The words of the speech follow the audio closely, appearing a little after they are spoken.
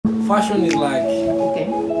Fashion is like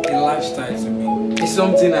a lifestyle to me. It's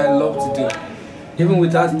something I love to do. Even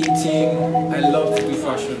without eating, I love to do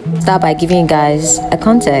fashion. Start by giving you guys a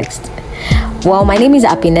context. Well, my name is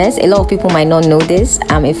Happiness. A lot of people might not know this.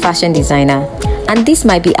 I'm a fashion designer. And this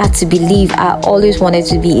might be hard to believe. I always wanted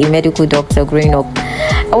to be a medical doctor growing up.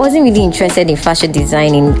 I wasn't really interested in fashion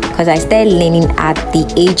designing because I started learning at the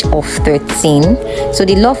age of 13. So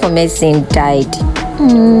the love for medicine died.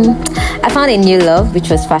 I found a new love, which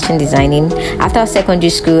was fashion designing. After secondary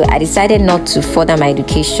school, I decided not to further my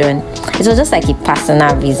education. It was just like a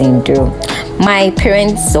personal reason though. My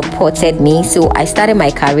parents supported me, so I started my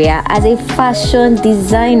career as a fashion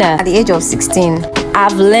designer at the age of 16.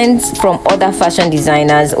 I've learned from other fashion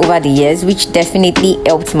designers over the years, which definitely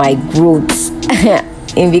helped my growth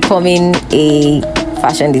in becoming a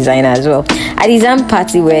fashion designer as well. I designed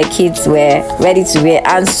party where kids were ready to wear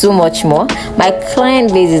and so much more. My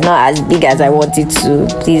client base is not as big as I want it to.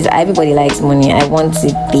 Please, everybody likes money. I want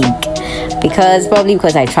it big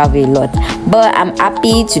because I travel a lot. But I'm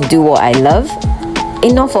happy to do what I love.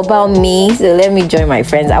 Enough about me, so let me join my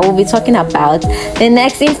friends. I will be talking about the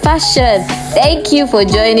next in fashion. Thank you for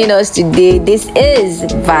joining us today. This is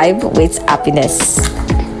Vibe with Happiness.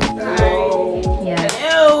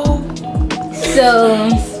 So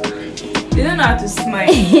you don't know how to smile.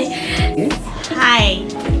 Hi,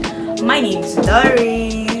 my name is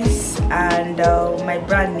Doris, and my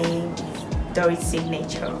brand name is Doris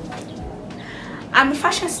Signature. I'm a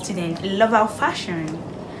fashion student, lover of fashion.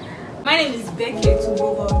 My name is Becky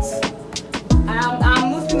Robot. I'm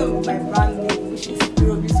mostly known with my brand name, which is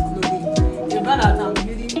Pirobis Clothing, a brand that I'm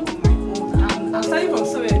building on my own. I'm starting from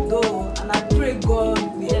somewhere though, and I pray God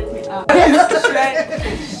will help me out.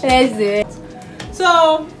 let's do it.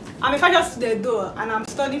 So, I'm a fashion student though, and I'm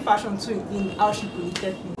studying fashion too in Aushi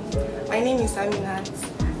Polytechnic. My name is Aminat,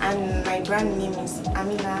 and my brand name is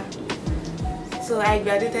Amina. So I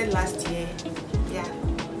graduated last year. Yeah,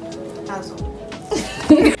 that's all.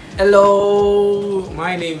 Hello,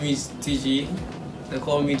 my name is TJ. They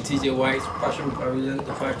call me TJ White, Fashion Pavilion,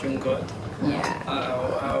 the fashion god. Yeah.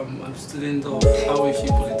 I'm a student of Aushi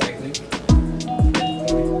Polytechnic.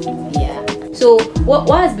 Yeah. So what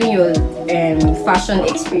has been your fashion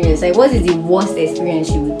experience? Like, what is the worst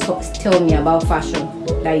experience you would tell me about fashion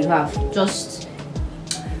that you have? Just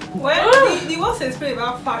well, the worst experience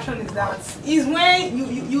about fashion is when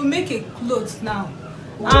you make a clothes now,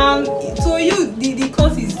 and to you the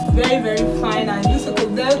clothes is very very fine, and you so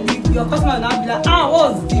your customer will now be like,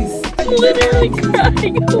 what's this? I'm literally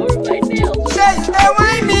crying over my nails.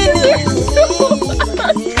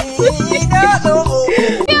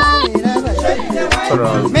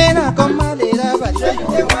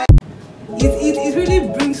 It really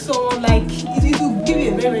brings someone like it will give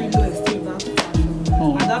you a very very low esteem about fashion,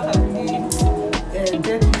 and that has really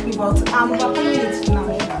dealt with me, but I'm overcoming it now.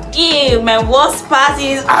 Ew, my worst part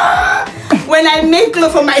is when I make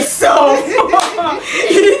clothes for myself.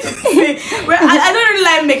 Well, I don't really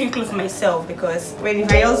like making clothes for myself because if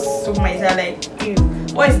I just sew for myself, like, ew,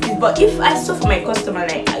 what is this? But if I sew for my customer,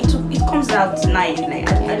 like it comes out nice. Like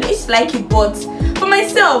I at least like it, but for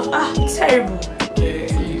myself, it's terrible.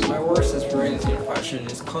 Yeah, my worst experience in fashion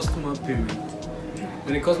is customer payment.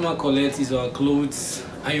 When the customer collects his or her clothes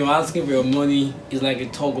and you're asking for your money, it's like a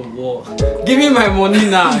tug of war. Give me my money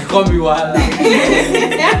now, come be wild. Do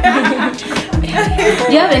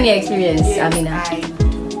you have any experience, Amina?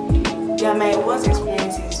 Yeah, my worst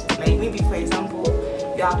experience is like maybe for example,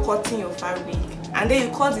 you are cutting your fabric and then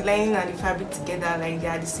you cut the lining and the fabric together like they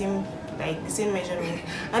are the same measurement.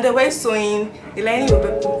 And then when sewing, the lining will be,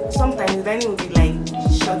 sometimes the lining will be like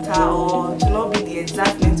shorter or to not be the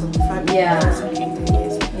exact length of the fabric. Yeah.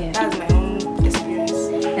 That's my own experience.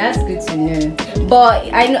 That's good to know.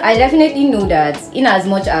 But I definitely know that in as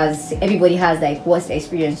much as everybody has like worst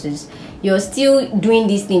experiences, you're still doing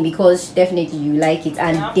this thing because definitely you like it,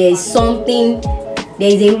 and there's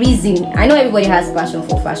a reason. I know everybody has passion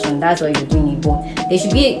for fashion, that's why you're doing it, but there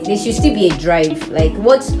should still be a drive. Like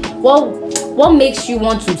what makes you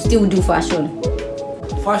want to still do fashion?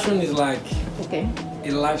 Fashion is like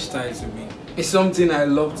a lifestyle to me. It's something I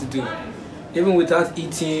love to do. Even without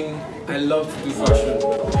eating, I love to do fashion.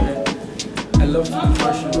 I love to do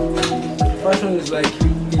fashion. Fashion is like a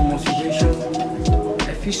motivation.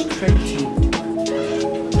 I feel strengthened.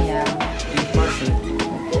 Yeah. In fashion.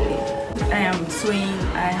 I am sewing.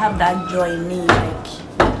 I have that joy in me. Like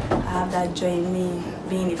I have that joy in me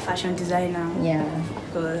being a fashion designer. Yeah.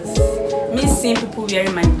 Because me seeing people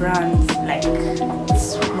wearing my brand, like,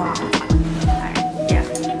 it's wow. Yeah.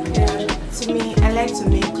 To me, I like to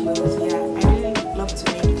make clothes. Yeah, I really love to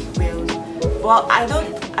make clothes. Well, I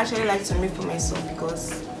don't actually like to make for myself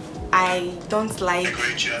because I don't like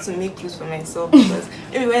to make clothes for myself, because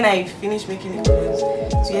maybe when I finish making the clothes,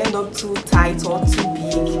 to end up too tight or too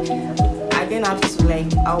big, I then have to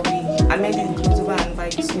like I'm making the clothes over and over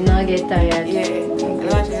again. You not get tired. Yeah, I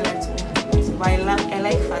don't actually like to make clothes, but I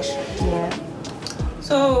like fashion. Yeah.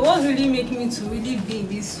 So what's really making me to really be in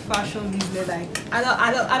this fashion business? Like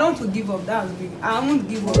I don't want to give up. That's big. I won't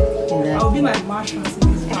give up. I'll be my marshals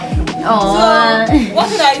in this fashion. Oh. So one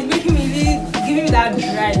thing that is making me really giving me that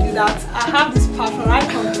drive is that I have this passion right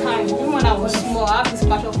from time. Even when I was small, I have this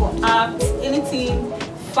passion for art, anything,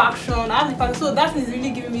 fashion. I have the passion. So that is really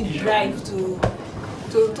giving me drive to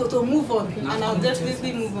move on, and I'll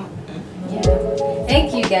definitely move on. Yeah.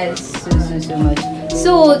 Thank you guys so much.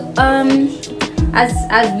 So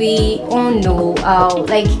as we all know,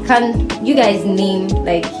 like, can you guys name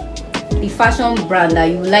like the fashion brand that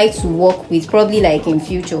you like to work with, probably like in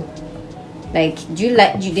future? Like, do you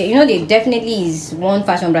like, there definitely is one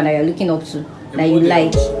fashion brand that you're looking up to that you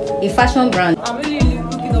like, a fashion brand? I'm really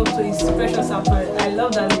looking up to is Precious Apparel. I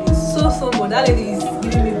love that lady so much. That lady is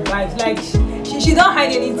giving me vibes. Like she don't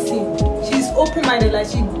hide anything. She's open-minded. Like,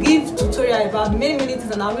 she gives tutorial about many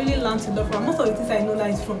things, and I really learned a lot from her. Most of the things I know now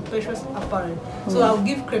is from Precious Apparel. So I'll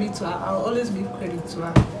give credit to her. I'll always give credit to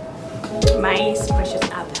her. Mine is Precious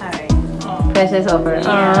Apparel. Precious Apparel.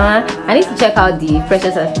 Yeah. I need to check out the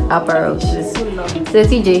Precious Apparel. She's so lovely. So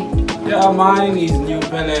TJ? Yeah, mine is New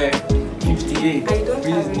Pele 58.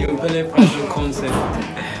 This is New Pele Fashion Concept.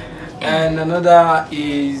 And another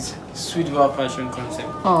is Sweetwater Fashion Concept.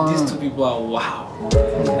 These two people are wow.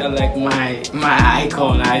 They're like my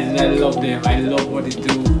icon. I love them. I love what they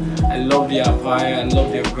do. I love their fire. I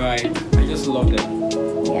love their pride. I just love them.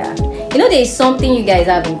 Yeah. There's something you guys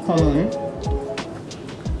have in common,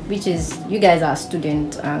 which is you guys are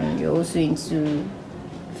students and you're also into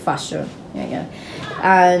fashion. Yeah.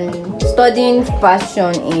 And studying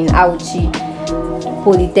fashion in Auchi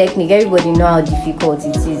Polytechnic, everybody know how difficult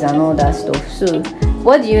it is and all that stuff. So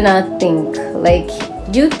what do you now think? Like,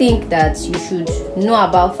 do you think that you should know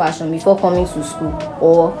about fashion before coming to school,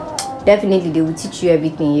 or definitely they will teach you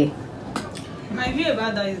everything here? My view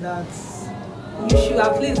about that is that you should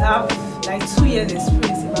at least have like 2 years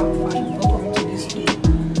experience about fashion before coming to this school.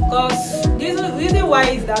 Because the reason why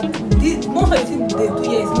is that most of the things they do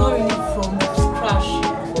here is not really from scratch.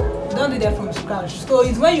 They don't do that from scratch. So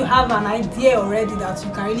it's when you have an idea already that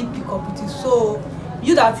you can really pick up with it. So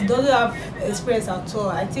you that doesn't have experience at all,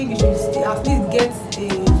 I think you should at least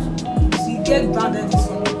get grounded in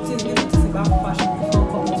some things, little things about fashion before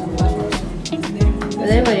coming to fashion. Does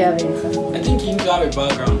anybody have anything? I think you need to have a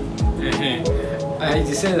background. I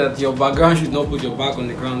say that your background should not put your back on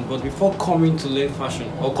the ground, but before coming to learn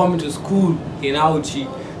fashion or coming to school in Auchi,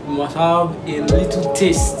 you must have a little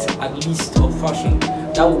taste at least of fashion.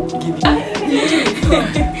 That will give you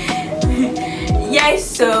Yes,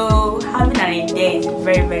 so having an idea is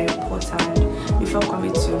very important before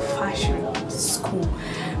coming to fashion school,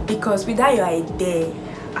 because without your idea,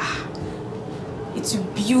 it will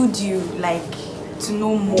build you like to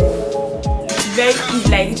know more. It's very easy,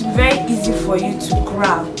 like it will be very easy for you to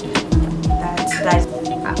grab that.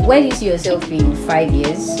 Where do you see yourself in 5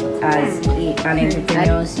 years as an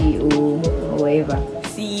entrepreneur, CEO, or whatever?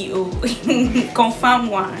 CEO, confirm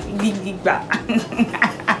one, big bag.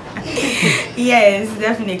 Yes,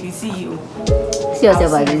 definitely CEO. See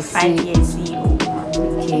yourself as a 5 years CEO.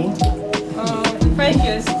 Okay. In 5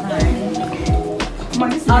 years time,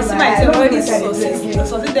 I'll see myself already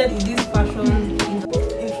succeeded in this fashion.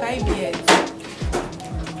 In 5 years,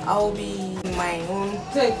 I'll be in my own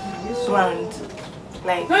brand.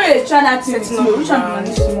 Like setting up the brand.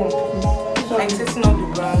 Like setting up the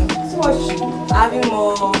brand. Having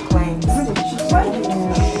more clients.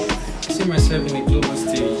 see myself in a global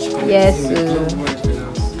stage. Yes,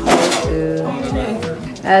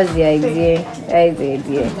 That's the idea. That's the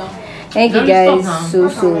idea. Thank you guys so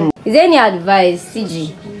much. Is there any advice,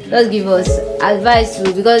 CG? Just give us advice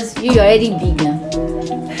too, because you're already big now.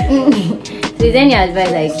 So is there any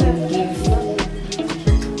advice like you give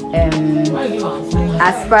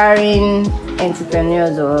aspiring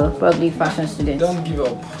entrepreneurs or probably fashion students? Don't give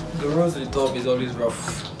up. The road to the top is always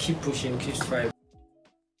rough. Keep pushing, keep striving.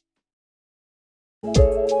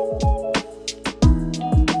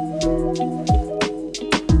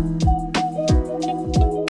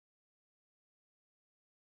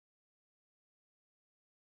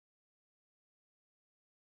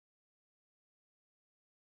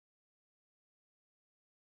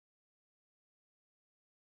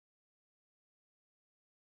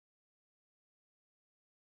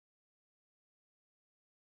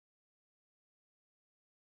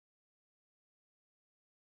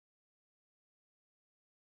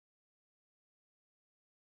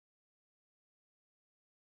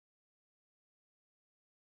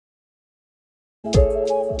 you.